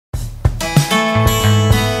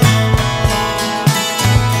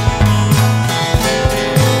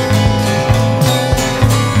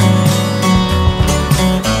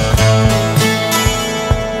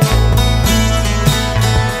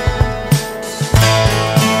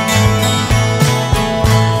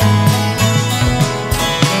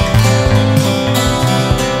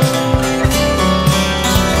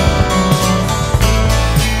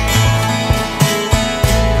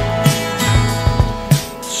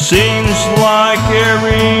Seems like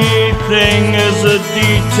everything is a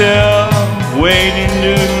detail waiting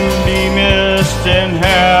to be missed and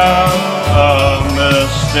have a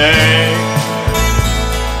mistake.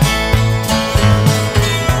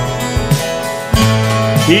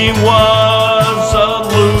 He was a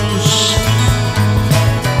loose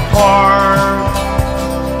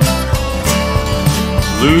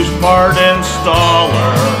part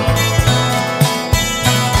installer.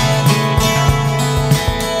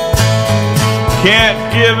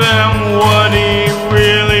 Can't give him what he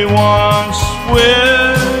really wants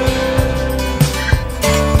with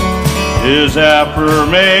his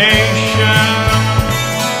affirmation.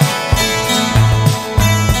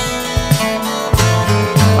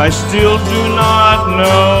 I still do not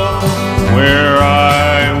know where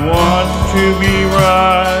I want to be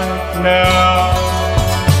right now.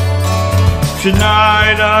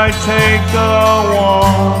 Tonight I take a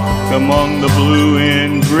walk among the blue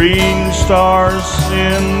and green stars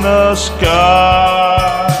in the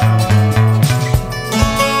sky.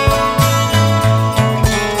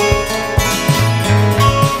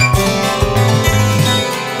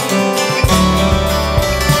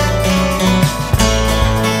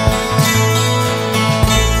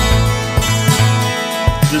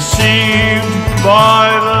 Deceived by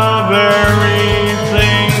the very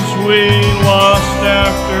things we lost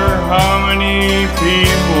after. How many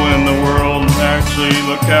people in the world actually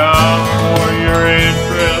look out for your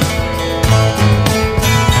interest?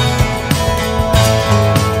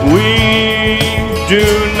 We do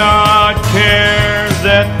not care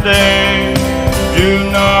that they do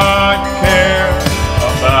not care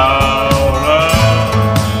about us.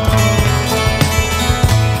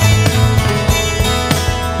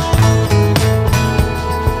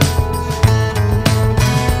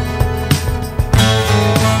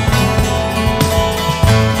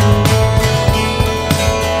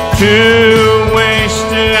 Two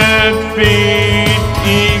wasted feet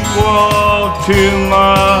equal too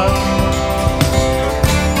much.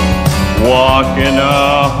 Walking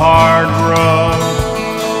a hard road.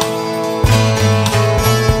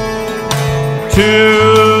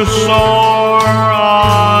 Two sore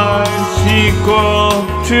eyes equal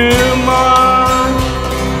too much.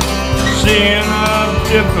 Seeing a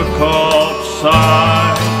difficult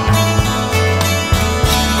sight.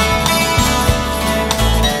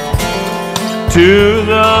 To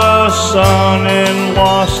the sun in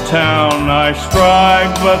Lost Town I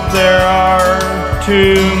strive, but there are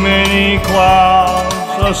too many clouds.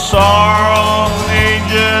 A sorrow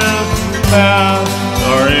ages past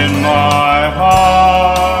are in my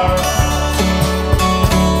heart.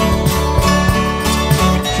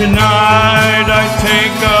 Tonight I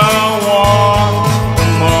take a walk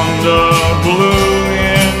among the blue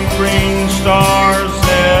and green stars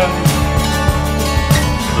in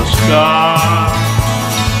the sky.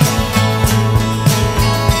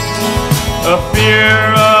 A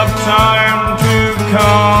fear of time to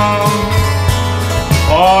come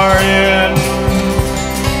are in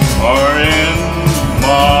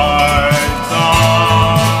my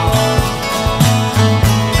thoughts.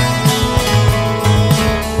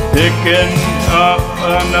 Picking up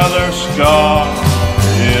another scar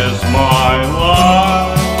is my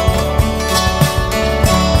life.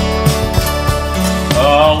 A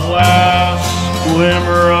last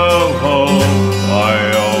glimmer